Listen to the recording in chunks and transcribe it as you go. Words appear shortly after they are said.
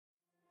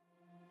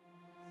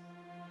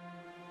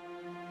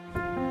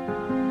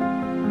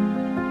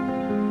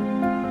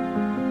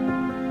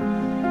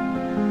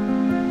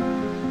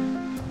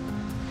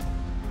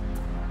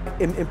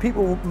and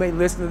people may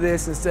listen to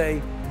this and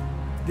say,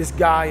 this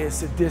guy is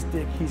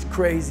sadistic, he's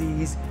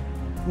crazy,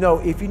 no,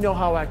 if you know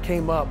how I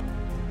came up,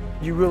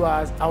 you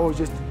realize I was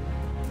just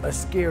a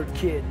scared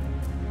kid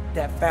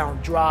that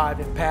found drive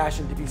and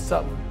passion to be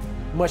something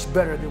much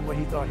better than what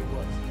he thought he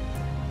was.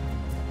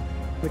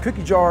 The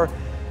cookie jar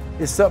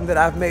is something that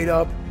I've made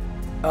up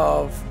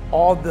of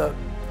all the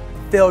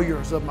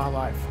failures of my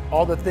life,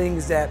 all the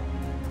things that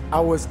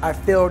I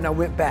failed and I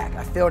went back,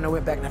 I failed and I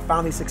went back and I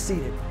finally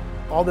succeeded.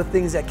 All the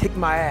things that kicked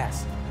my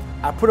ass,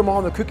 I put them all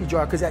in the cookie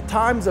jar, because at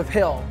times of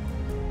hell,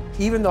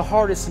 even the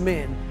hardest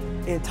men,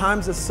 in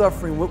times of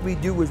suffering, what we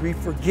do is we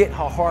forget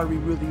how hard we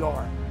really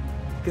are.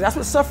 Because that's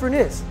what suffering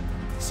is.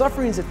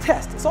 Suffering is a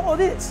test, that's all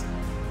it is.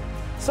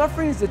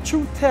 Suffering is the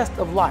true test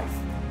of life.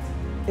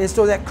 And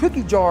so that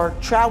cookie jar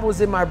travels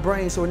in my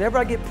brain, so whenever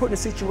I get put in a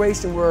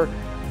situation where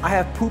I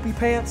have poopy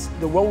pants,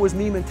 the woe is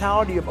me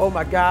mentality of, oh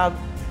my God,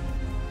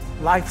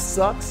 life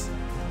sucks,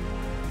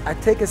 I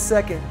take a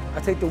second, I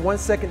take the 1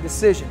 second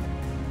decision.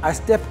 I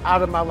step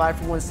out of my life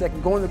for 1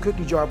 second, go in the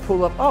cookie jar,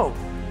 pull up, oh,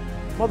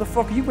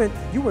 motherfucker,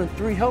 you went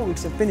 3 hell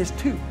weeks and finished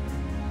 2.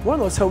 One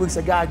of those hell weeks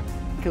that God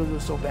killed you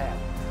so bad.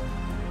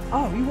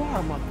 Oh, you are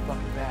a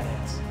motherfucking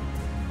badass.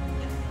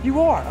 You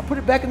are. I put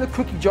it back in the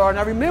cookie jar and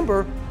I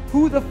remember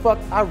who the fuck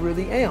I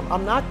really am.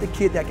 I'm not the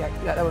kid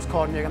that was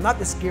called nigga. I'm not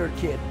the scared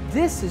kid.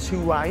 This is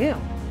who I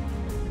am.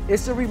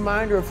 It's a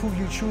reminder of who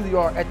you truly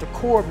are at the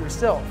core of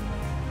yourself.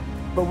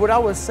 But what I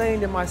was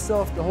saying to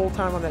myself the whole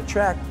time on that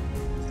track,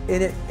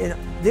 and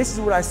this is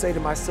what I say to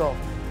myself,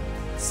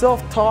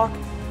 self-talk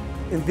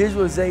and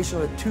visualization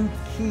are the 2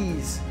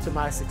 keys to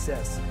my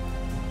success.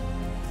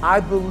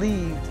 I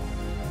believed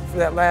for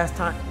that last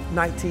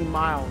 19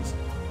 miles,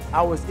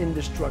 I was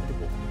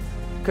indestructible.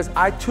 Because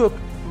I took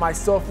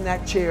myself in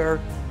that chair,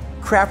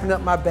 crapping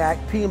up my back,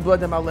 peeing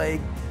blood down my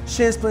leg,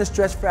 shin splints,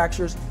 stress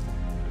fractures.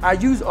 I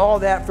use all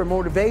that for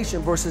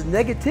motivation versus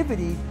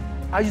negativity.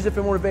 I use it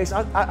for motivation.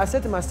 I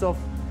said to myself,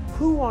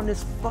 who on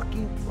this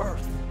fucking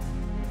earth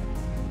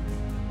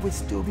would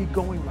still be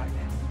going right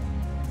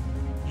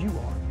now? You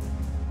are.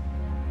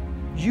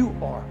 You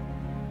are.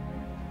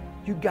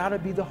 You gotta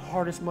be the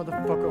hardest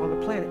motherfucker on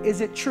the planet.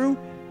 Is it true?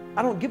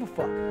 I don't give a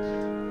fuck.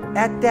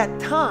 At that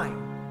time,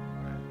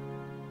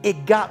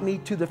 it got me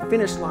to the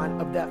finish line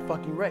of that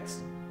fucking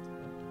race.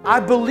 I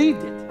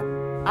believed it.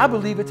 I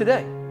believe it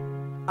today.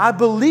 I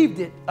believed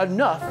it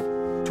enough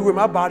to where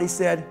my body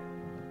said,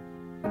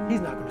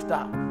 he's not gonna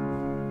stop.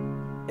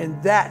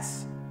 And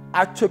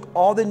I took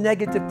all the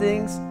negative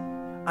things.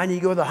 I need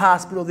to go to the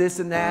hospital, this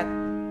and that.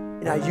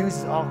 And I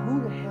used it all.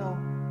 Who the hell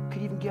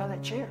could even get out of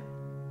that chair?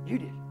 You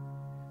did.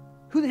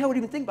 Who the hell would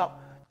even think about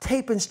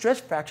taping stress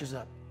fractures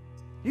up?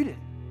 You did.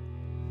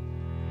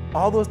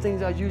 All those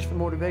things I used for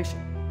motivation.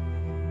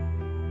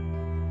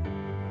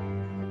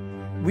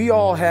 We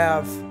all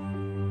have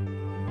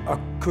a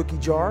cookie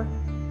jar,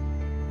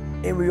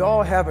 and we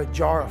all have a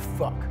jar of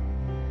fuck.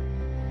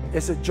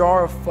 It's a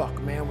jar of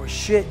fuck, man, where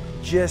shit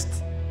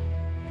just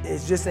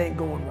ain't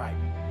going right.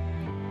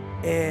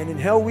 And in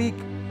Hell Week,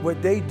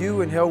 what they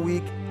do in Hell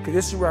Week, because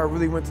this is where I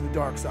really went to the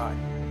dark side.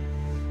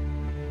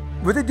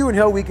 What they do in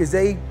Hell Week is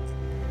they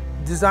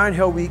design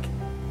Hell Week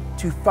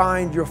to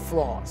find your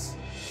flaws.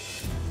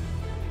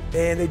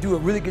 And they do a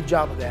really good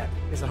job of that.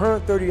 It's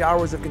 130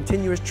 hours of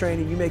continuous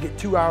training. You may get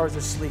 2 hours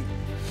of sleep.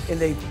 And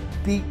they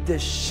beat the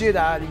shit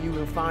out of you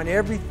and find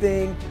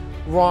everything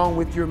wrong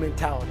with your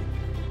mentality.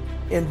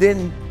 And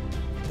then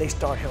they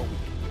start Hell Week.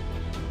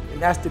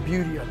 And that's the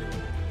beauty of it.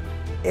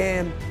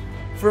 And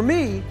for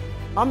me,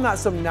 I'm not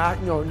some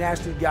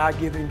naturally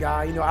God-given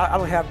guy. I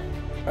don't have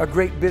a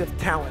great bit of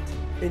talent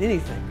in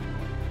anything.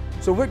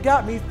 So what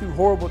got me through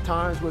horrible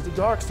times was the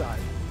dark side.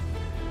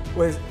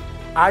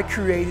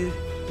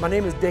 My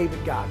name is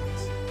David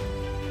Goggins.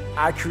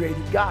 I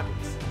created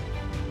Goggins.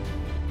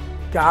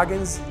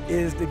 Goggins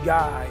is the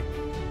guy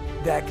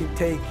that can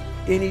take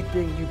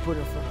anything you put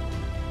in front of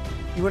him.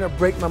 You want to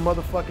break my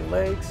motherfucking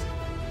legs?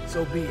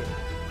 So be it.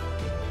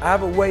 I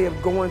have a way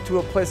of going to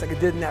a place like I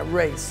did in that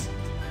race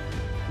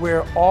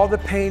where all the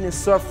pain and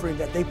suffering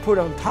that they put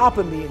on top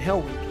of me in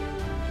Hell Week,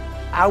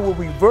 I will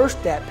reverse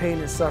that pain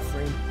and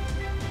suffering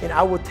and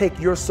I will take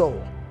your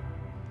soul.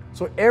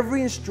 So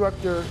every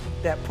instructor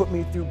that put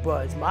me through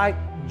BUD/S, my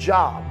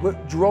job,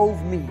 what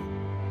drove me,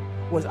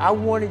 was I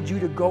wanted you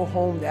to go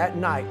home that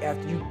night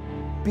after you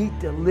beat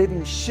the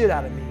living shit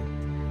out of me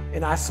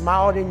and I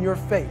smiled in your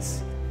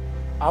face.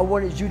 I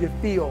wanted you to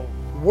feel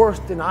worse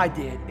than I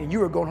did and you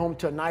were going home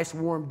to a nice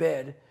warm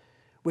bed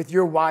with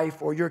your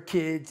wife or your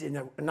kids and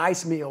a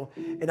nice meal,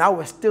 and I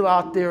was still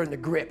out there in the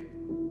grip,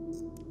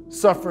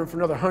 suffering for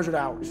another 100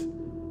 hours.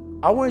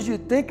 I wanted you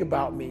to think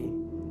about me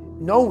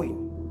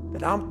knowing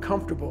that I'm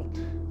comfortable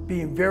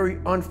being very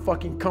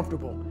unfucking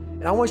comfortable.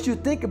 And I want you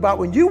to think about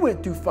when you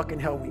went through fucking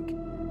Hell Week,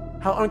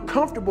 how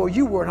uncomfortable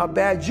you were and how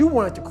bad you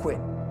wanted to quit,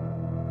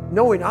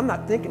 knowing I'm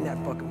not thinking that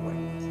fucking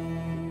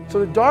way. So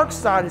the dark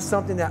side is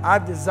something that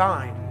I've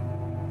designed.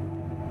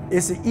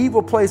 It's an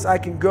evil place I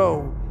can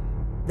go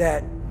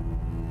that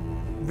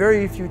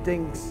very few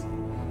things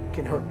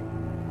can hurt me.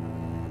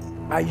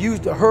 I use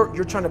the hurt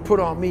you're trying to put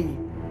on me,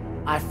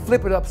 I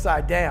flip it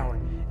upside down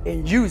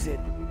and use it.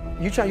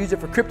 You trying to use it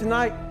for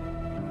kryptonite?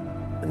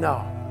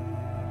 No,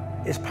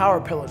 it's power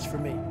pillars for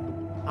me.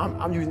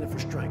 I'm using it for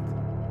strength.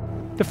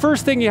 The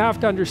first thing you have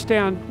to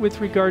understand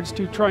with regards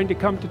to trying to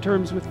come to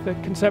terms with the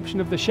conception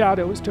of the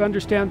shadow is to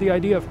understand the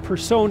idea of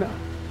persona.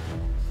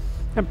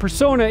 And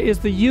persona is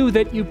the you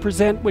that you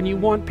present when you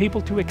want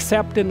people to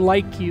accept and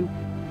like you.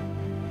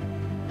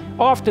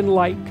 Often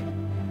like.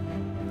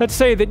 Let's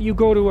say that you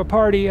go to a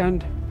party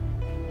and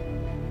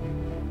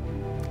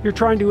you're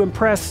trying to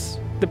impress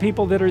the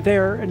people that are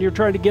there and you're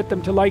trying to get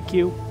them to like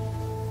you.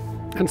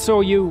 And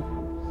so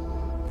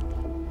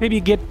maybe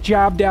you get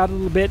jabbed at a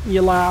little bit and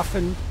you laugh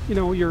and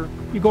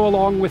you go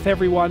along with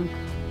everyone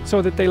so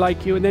that they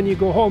like you, and then you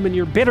go home and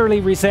you're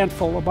bitterly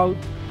resentful about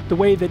the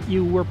way that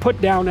you were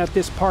put down at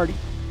this party.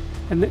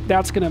 And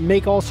that's going to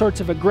make all sorts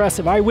of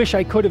aggressive, I wish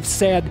I could have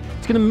said,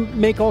 it's going to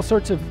make all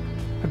sorts of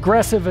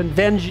aggressive and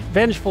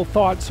vengeful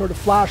thoughts sort of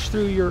flash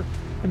through your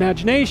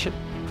imagination.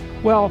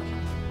 Well,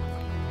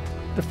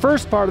 the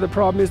first part of the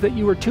problem is that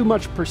you were too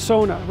much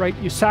persona, right?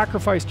 You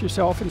sacrificed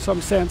yourself in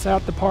some sense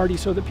at the party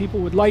so that people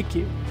would like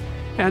you.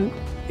 And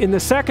in the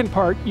second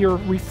part, you're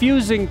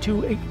refusing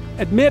to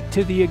admit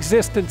to the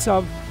existence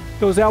of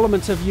those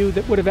elements of you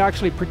that would have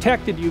actually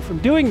protected you from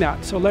doing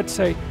that. So let's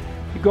say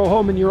you go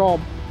home and you're all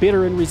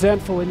bitter and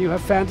resentful and you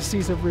have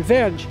fantasies of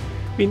revenge.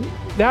 I mean,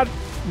 that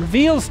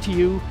reveals to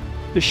you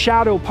the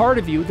shadow part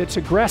of you that's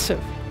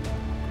aggressive.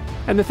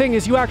 And the thing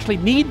is, you actually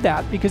need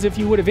that, because if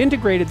you would have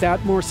integrated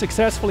that more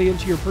successfully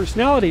into your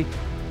personality,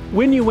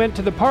 when you went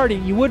to the party,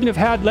 you wouldn't have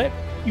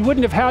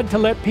had to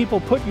let people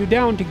put you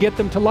down to get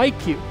them to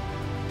like you.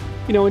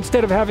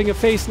 Instead of having a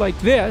face like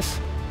this,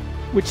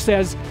 which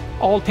says,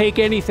 I'll take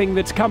anything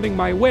that's coming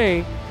my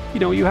way,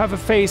 you have a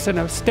face and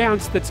a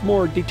stance that's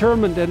more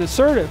determined and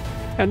assertive.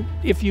 And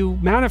if you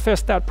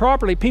manifest that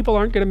properly, people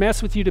aren't going to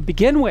mess with you to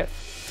begin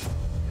with.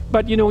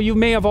 But you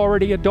may have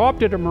already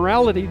adopted a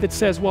morality that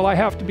says, well, I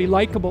have to be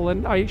likable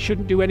and I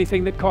shouldn't do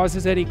anything that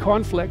causes any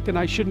conflict and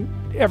I shouldn't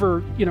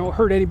ever,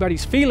 hurt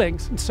anybody's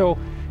feelings. And so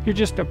you're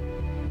just to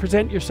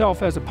present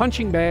yourself as a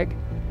punching bag,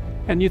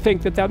 and you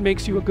think that that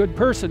makes you a good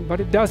person,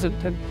 but it doesn't.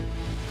 And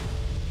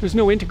there's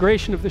no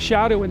integration of the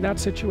shadow in that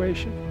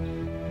situation.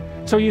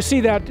 So you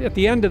see that at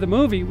the end of the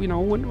movie,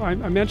 when I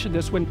mentioned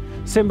this, when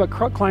Simba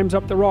climbs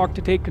up the rock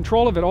to take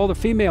control of it, all the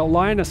female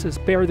lionesses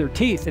bare their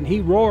teeth and he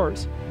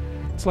roars.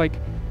 It's like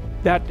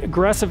that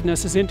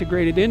aggressiveness is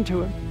integrated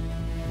into him.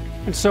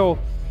 And so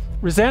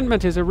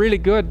resentment is a really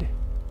good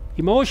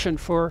emotion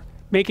for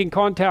making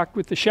contact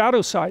with the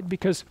shadow side,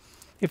 because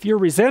if you're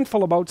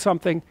resentful about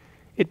something,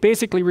 it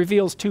basically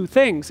reveals two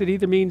things. It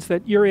either means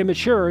that you're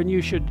immature and you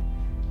should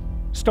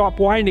stop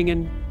whining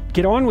and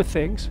get on with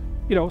things.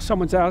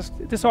 Someone's asked,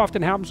 this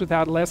often happens with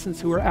adolescents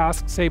who are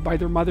asked, say, by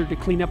their mother to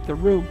clean up their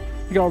room.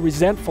 They get all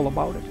resentful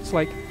about it. It's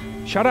like,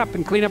 shut up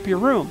and clean up your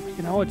room.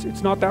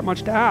 It's not that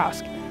much to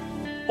ask.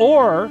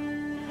 Or,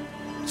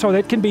 so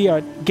that can be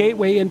a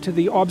gateway into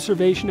the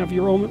observation of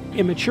your own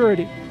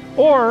immaturity.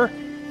 Or,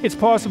 it's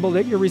possible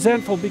that you're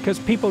resentful because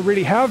people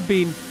really have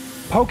been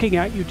poking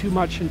at you too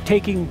much and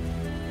taking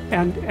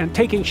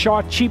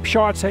cheap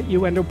shots at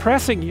you and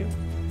oppressing you.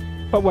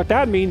 But what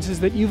that means is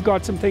that you've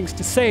got some things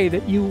to say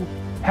that you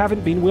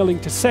haven't been willing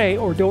to say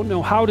or don't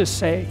know how to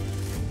say,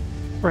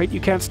 right? You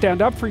can't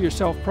stand up for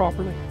yourself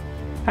properly.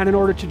 And in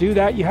order to do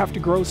that, you have to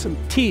grow some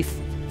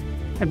teeth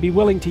and be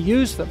willing to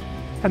use them.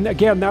 And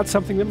again, that's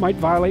something that might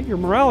violate your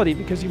morality,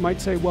 because you might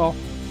say, well,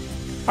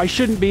 I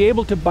shouldn't be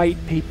able to bite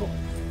people.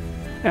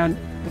 And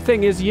the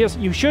thing is, yes,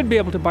 you should be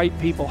able to bite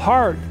people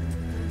hard.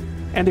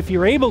 And if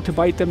you're able to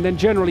bite them, then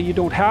generally you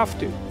don't have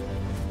to.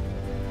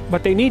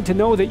 But they need to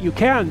know that you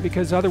can,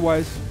 because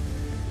otherwise,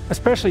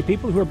 especially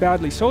people who are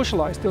badly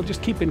socialized, they'll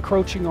just keep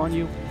encroaching on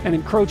you and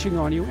encroaching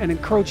on you and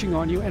encroaching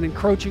on you and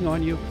encroaching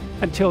on you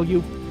until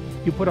you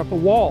put up a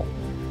wall.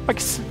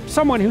 Like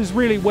someone who's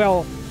really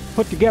well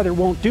put together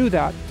won't do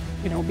that,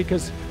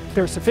 because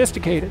they're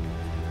sophisticated.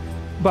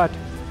 But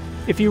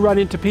if you run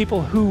into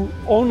people who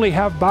only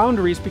have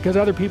boundaries because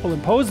other people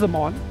impose them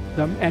on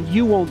them and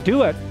you won't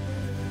do it,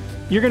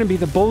 you're going to be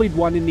the bullied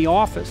one in the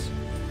office,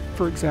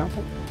 for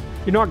example.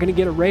 You're not going to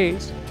get a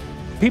raise.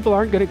 People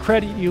aren't going to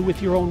credit you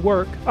with your own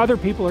work. Other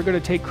people are going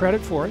to take credit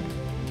for it.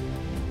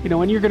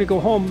 And you're going to go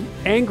home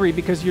angry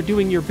because you're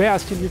doing your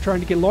best and you're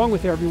trying to get along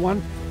with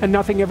everyone and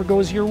nothing ever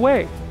goes your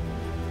way.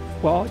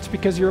 Well, it's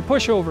because you're a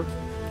pushover.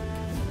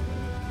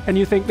 And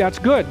you think that's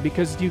good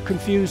because you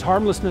confuse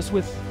harmlessness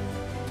with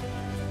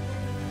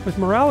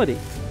morality.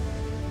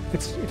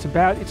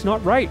 It's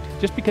not right.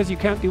 Just because you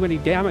can't do any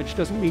damage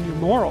doesn't mean you're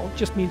moral. It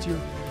just means you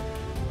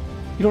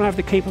don't have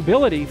the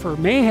capability for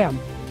mayhem.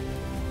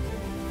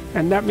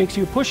 And that makes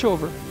you a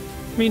pushover.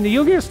 I mean, the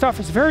Jungian stuff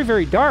is very,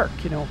 very dark,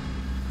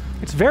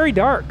 It's very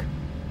dark,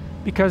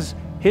 because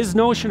his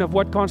notion of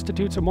what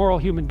constitutes a moral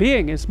human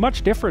being is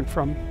much different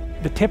from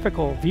the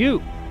typical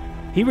view.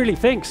 He really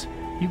thinks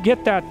you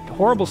get that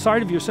horrible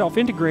side of yourself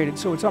integrated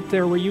so it's up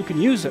there where you can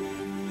use it.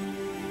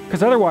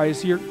 Because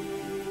otherwise you're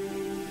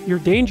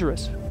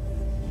dangerous.